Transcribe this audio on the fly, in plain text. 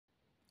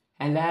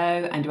Hello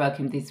and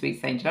welcome to this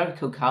week's Angel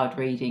Oracle card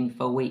reading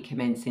for week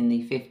commencing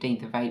the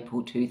 15th of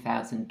April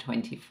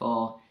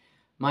 2024.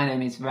 My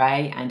name is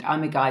Ray and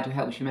I'm a guide who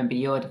helps you remember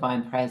your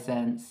divine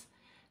presence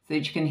so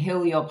that you can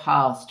heal your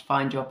past,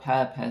 find your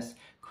purpose,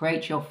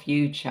 create your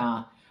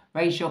future,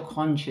 raise your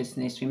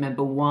consciousness,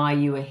 remember why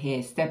you are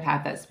here, step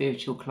out that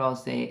spiritual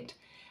closet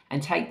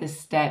and take the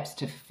steps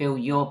to fulfill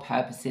your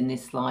purpose in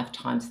this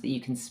lifetime so that you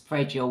can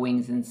spread your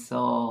wings and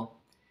soar.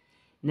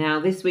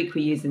 Now, this week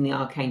we're using the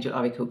Archangel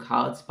Oracle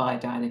cards by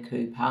Diana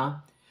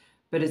Cooper.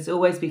 But as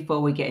always, before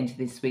we get into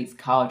this week's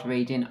card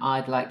reading,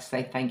 I'd like to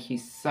say thank you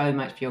so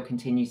much for your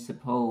continued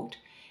support.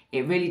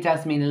 It really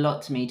does mean a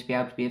lot to me to be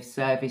able to be of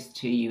service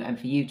to you and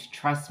for you to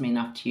trust me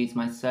enough to use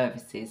my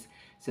services.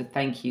 So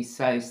thank you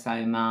so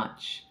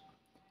much.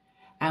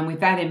 And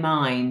with that in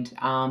mind,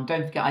 don't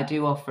forget I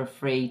do offer a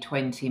free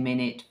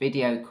 20-minute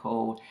video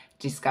call to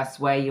discuss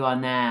where you are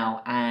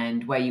now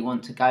and where you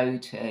want to go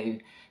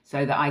to,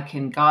 so that I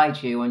can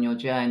guide you on your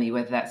journey,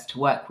 whether that's to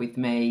work with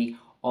me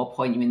or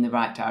point you in the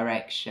right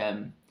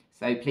direction.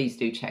 So please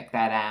do check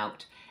that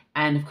out.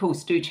 And of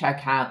course, do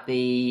check out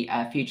the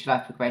Future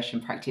Life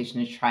Progression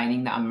Practitioner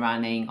Training that I'm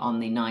running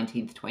on the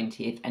 19th,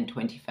 20th and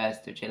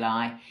 21st of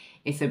July.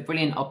 It's a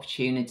brilliant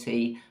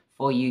opportunity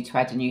for you to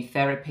add a new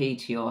therapy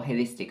to your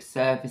holistic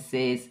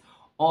services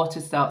or to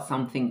start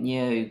something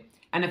new.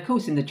 And of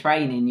course, in the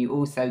training, you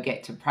also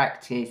get to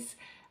practice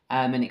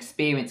and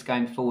experience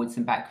going forwards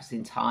and backwards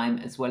in time,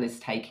 as well as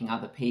taking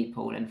other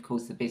people. And of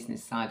course, the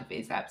business side of it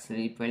is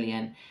absolutely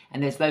brilliant.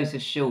 And there's loads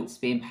of shorts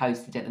being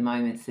posted at the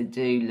moment, so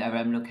do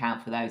look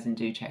out for those and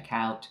do check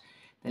out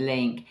the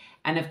link.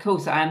 And of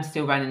course, I am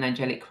still running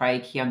Angelic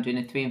Reiki. I'm doing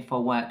a 3 and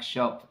 4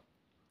 workshop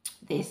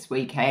this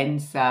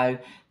weekend, so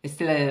there's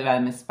still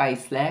a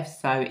space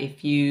left. So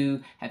if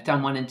you have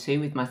done 1 and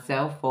 2 with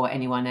myself or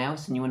anyone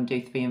else and you want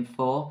to do 3 and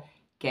 4,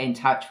 get in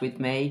touch with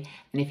me.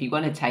 And if you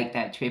want to take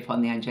that trip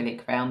on the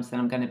angelic realms, then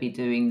I'm going to be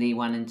doing the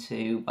 1 and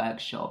 2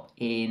 workshop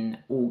in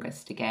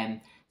August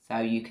again, so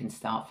you can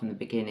start from the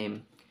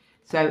beginning.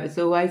 So as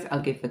always, I'll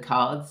give the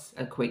cards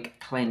a quick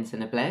cleanse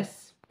and a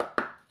bless.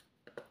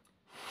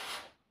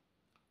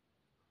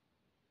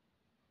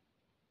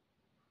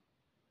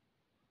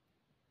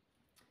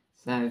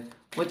 So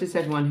what does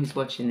everyone who's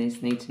watching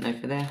this need to know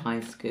for their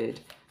highest good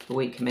for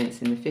week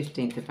commencing the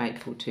 15th of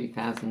April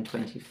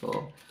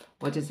 2024?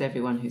 What does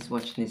everyone who's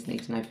watching this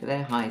need to know for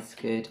their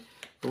highest good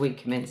for week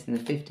commencing the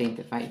 15th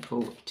of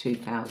April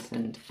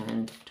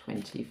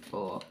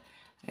 2024?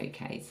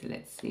 Okay, so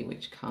let's see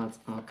which cards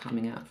are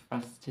coming out for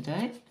us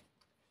today.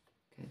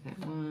 Go that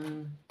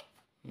one,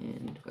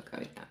 and we'll go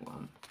with that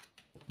one.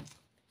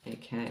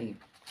 Okay,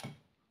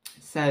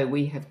 so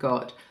we have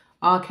got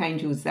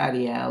Archangel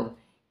Zadiel,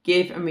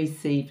 give and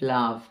receive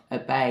love,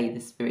 obey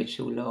the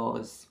spiritual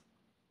laws.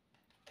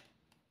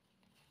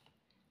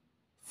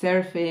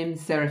 Seraphim,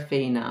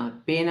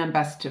 Seraphina, be an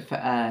ambassador for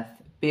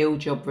earth,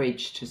 build your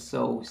bridge to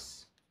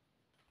source.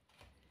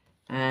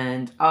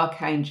 And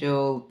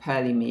Archangel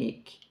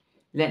Perlimik,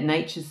 let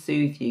nature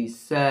soothe you,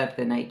 serve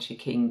the nature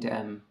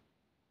kingdom.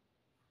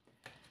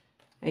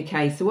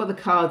 Okay, so what the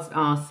cards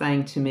are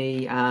saying to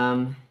me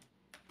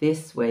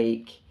this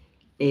week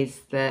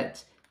is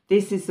that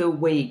this is a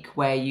week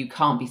where you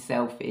can't be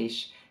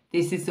selfish.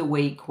 This is a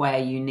week where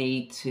you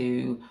need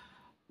to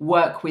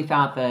work with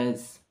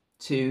others,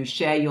 to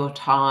share your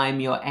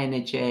time, your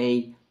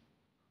energy,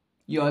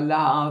 your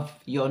love,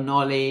 your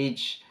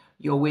knowledge,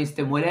 your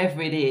wisdom,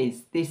 whatever it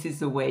is. This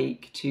is a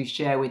week to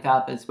share with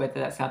others, whether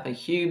that's other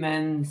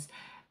humans,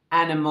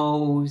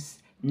 animals,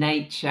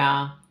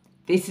 nature.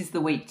 This is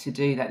the week to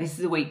do that. This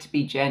is a week to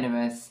be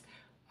generous,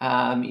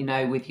 you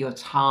know, with your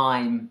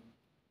time,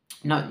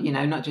 not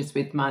just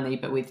with money,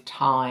 but with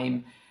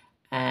time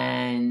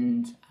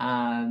and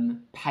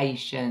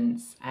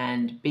patience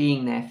and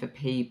being there for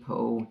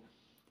people.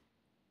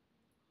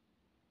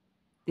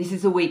 This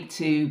is a week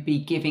to be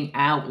giving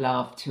out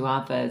love to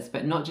others,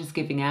 but not just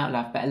giving out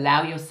love, but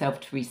allow yourself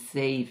to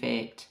receive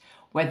it,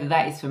 whether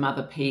that is from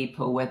other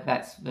people, whether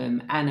that's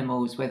from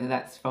animals, whether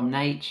that's from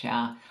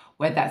nature,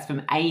 whether that's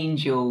from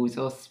angels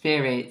or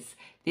spirits.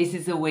 This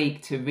is a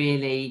week to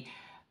really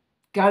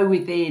go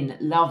within,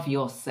 love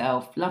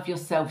yourself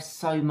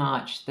so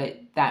much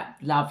that that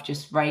love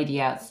just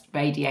radiates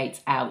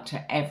out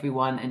to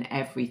everyone and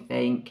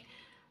everything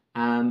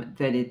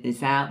that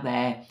is out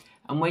there.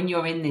 And when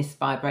you're in this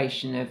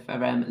vibration of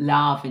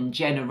love and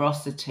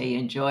generosity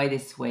and joy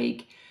this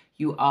week,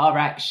 you are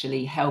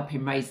actually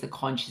helping raise the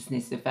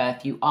consciousness of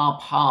Earth. You are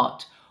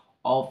part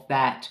of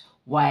that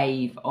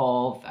wave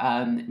of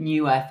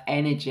new Earth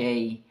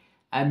energy,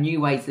 new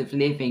ways of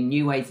living,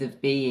 new ways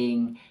of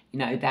being, you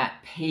know,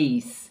 that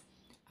peace,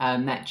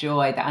 that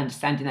joy, that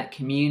understanding, that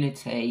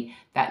community,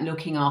 that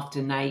looking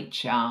after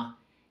nature,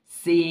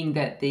 seeing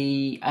that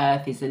the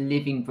Earth is a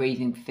living,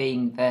 breathing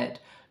thing that,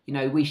 you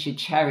know, we should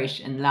cherish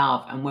and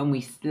love. And when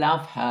we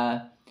love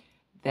her,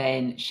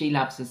 then she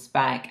loves us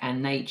back,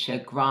 and nature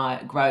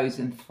grows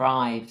and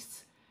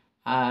thrives,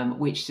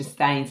 which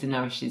sustains and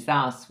nourishes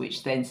us,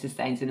 which then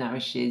sustains and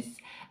nourishes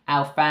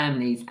our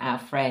families, our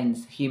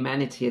friends,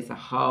 humanity as a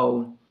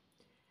whole.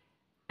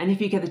 And if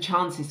you get the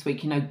chance this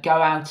week, go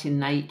out in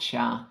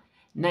nature.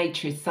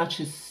 Nature is such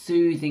a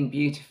soothing,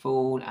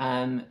 beautiful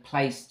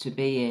place to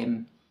be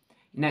in.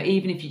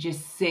 Even if you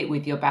just sit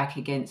with your back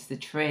against the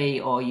tree,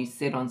 or you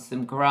sit on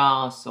some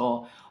grass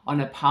or on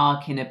a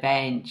park in a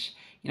bench,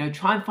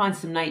 try and find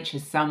some nature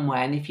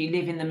somewhere. And if you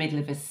live in the middle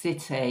of a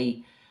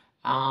city,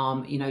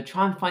 try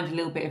and find a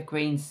little bit of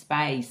green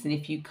space. And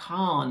if you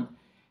can't,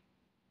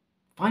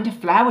 find a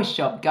flower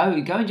shop. Go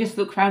and just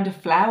look around a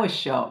flower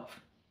shop.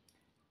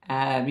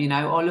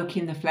 Or look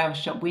in the flower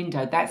shop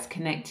window. That's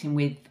connecting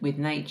with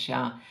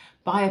nature.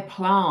 Buy a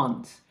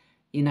plant,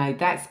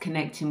 that's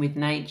connecting with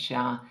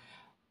nature.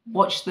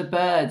 Watch the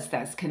birds,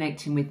 that's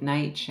connecting with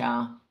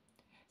nature.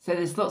 So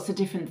there's lots of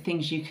different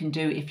things you can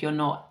do if you're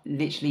not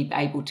literally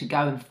able to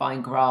go and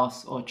find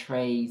grass or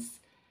trees.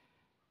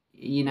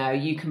 You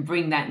can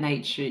bring that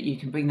nature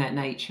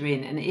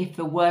in. And if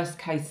the worst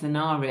case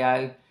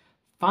scenario,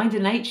 find a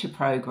nature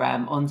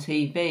program on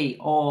TV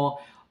or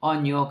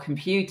on your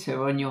computer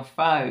or on your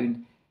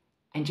phone,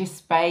 and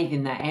just bathe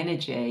in that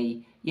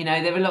energy.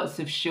 There are lots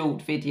of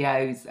short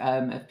videos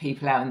of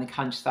people out in the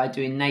countryside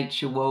doing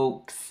nature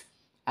walks,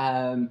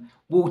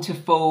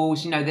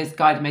 waterfalls. There's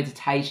guided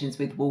meditations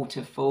with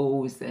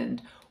waterfalls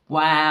and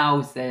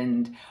wows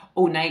and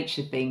all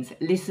nature things.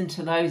 Listen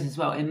to those as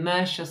well.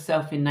 Immerse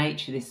yourself in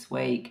nature this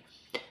week,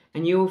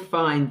 and you'll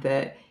find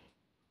that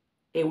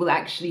it will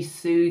actually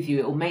soothe you.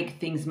 It will make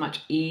things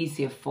much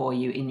easier for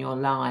you in your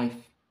life.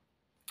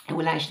 It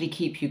will actually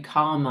keep you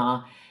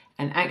calmer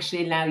and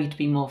actually allow you to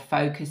be more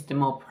focused and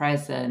more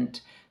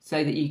present,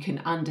 so that you can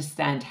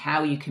understand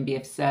how you can be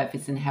of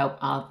service and help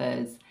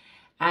others,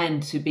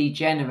 and to be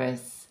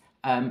generous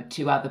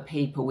to other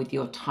people with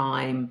your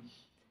time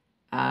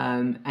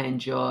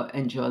and your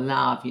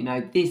love.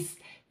 This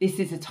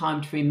is a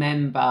time to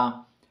remember,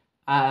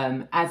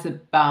 as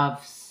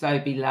above, so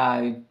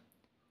below.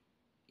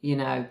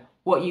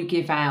 What you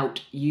give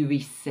out, you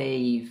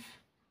receive.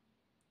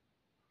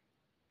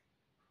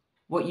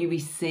 What you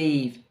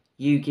receive,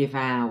 you give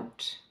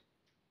out.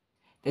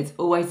 There's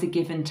always a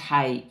give and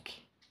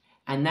take.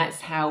 And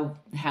that's how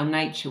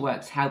nature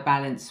works, how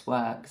balance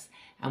works.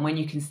 And when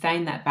you can stay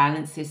in that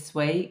balance this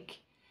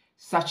week,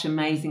 such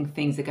amazing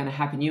things are going to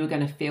happen. You are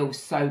going to feel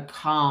so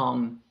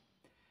calm,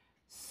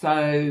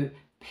 so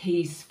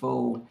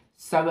peaceful,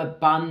 so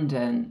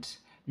abundant,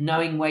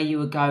 knowing where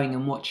you are going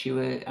and what you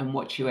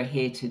are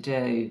here to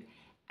do,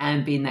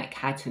 and being that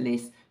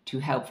catalyst to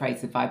help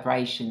raise the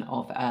vibration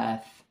of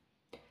Earth.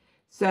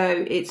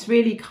 So it's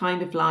really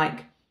kind of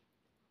like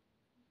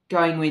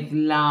going with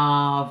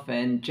love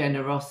and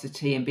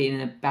generosity and being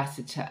an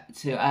ambassador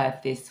to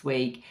Earth this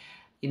week.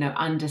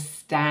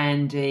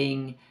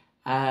 Understanding,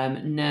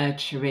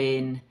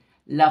 nurturing,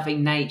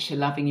 loving nature,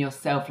 loving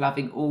yourself,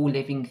 loving all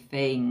living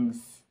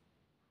things.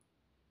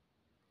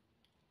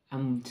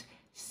 And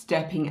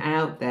stepping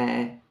out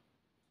there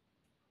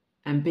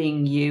and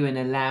being you, and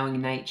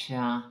allowing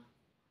nature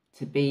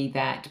to be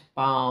that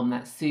balm,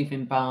 that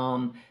soothing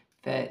balm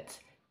that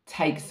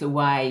takes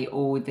away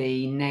all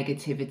the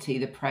negativity,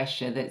 the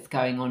pressure that's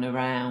going on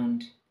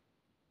around.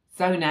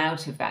 Zone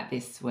out of that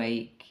this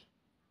week,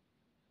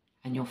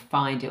 and you'll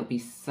find it'll be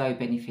so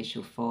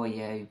beneficial for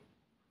you.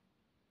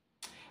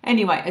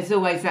 Anyway, as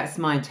always, that's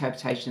my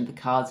interpretation of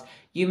the cards.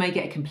 You may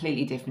get a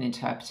completely different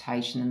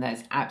interpretation, and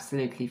that's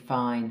absolutely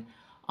fine.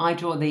 I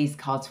draw these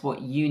cards for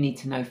what you need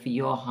to know for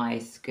your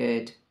highest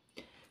good.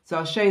 So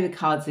I'll show you the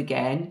cards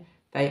again.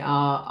 They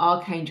are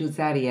Archangel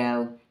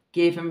Zaddiel,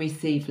 give and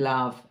receive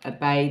love,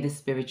 obey the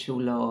spiritual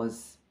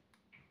laws.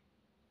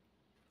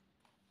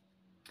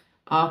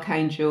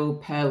 Archangel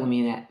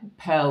Perlmiek,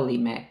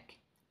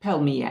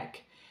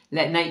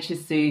 let nature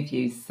soothe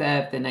you,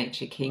 serve the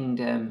nature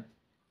kingdom.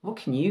 What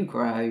can you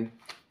grow?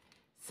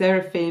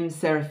 Seraphim,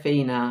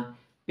 Seraphina,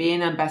 be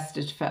an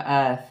ambassador for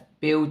Earth,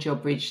 build your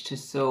bridge to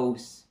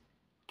source,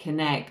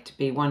 connect,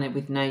 be one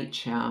with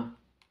nature.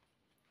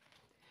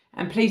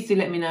 And please do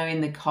let me know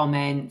in the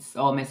comments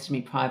or message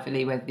me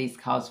privately whether these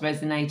cards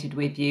resonated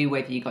with you,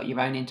 whether you got your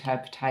own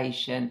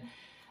interpretation,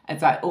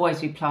 as I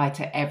always reply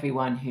to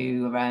everyone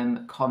who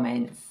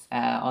comments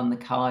on the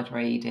card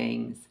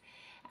readings.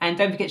 And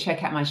don't forget to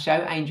check out my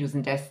show, Angels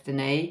and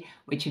Destiny,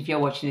 which if you're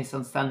watching this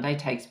on Sunday,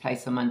 takes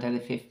place on Monday the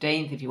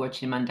 15th. If you're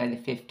watching Monday the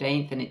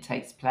 15th, then it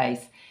takes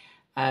place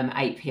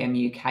 8 p.m.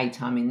 UK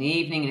time in the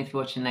evening. And if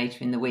you're watching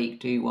later in the week,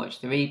 do watch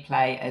the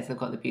replay, as I've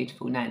got the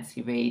beautiful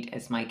Nancy Reed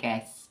as my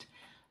guest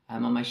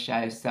on my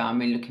show. So I'm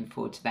really looking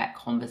forward to that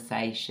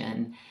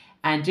conversation.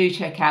 And do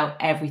check out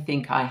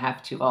everything I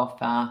have to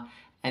offer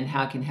and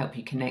how I can help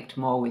you connect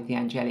more with the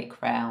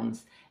angelic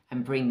realms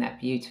and bring that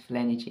beautiful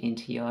energy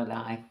into your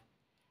life.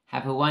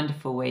 Have a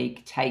wonderful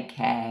week. Take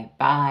care.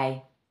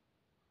 Bye.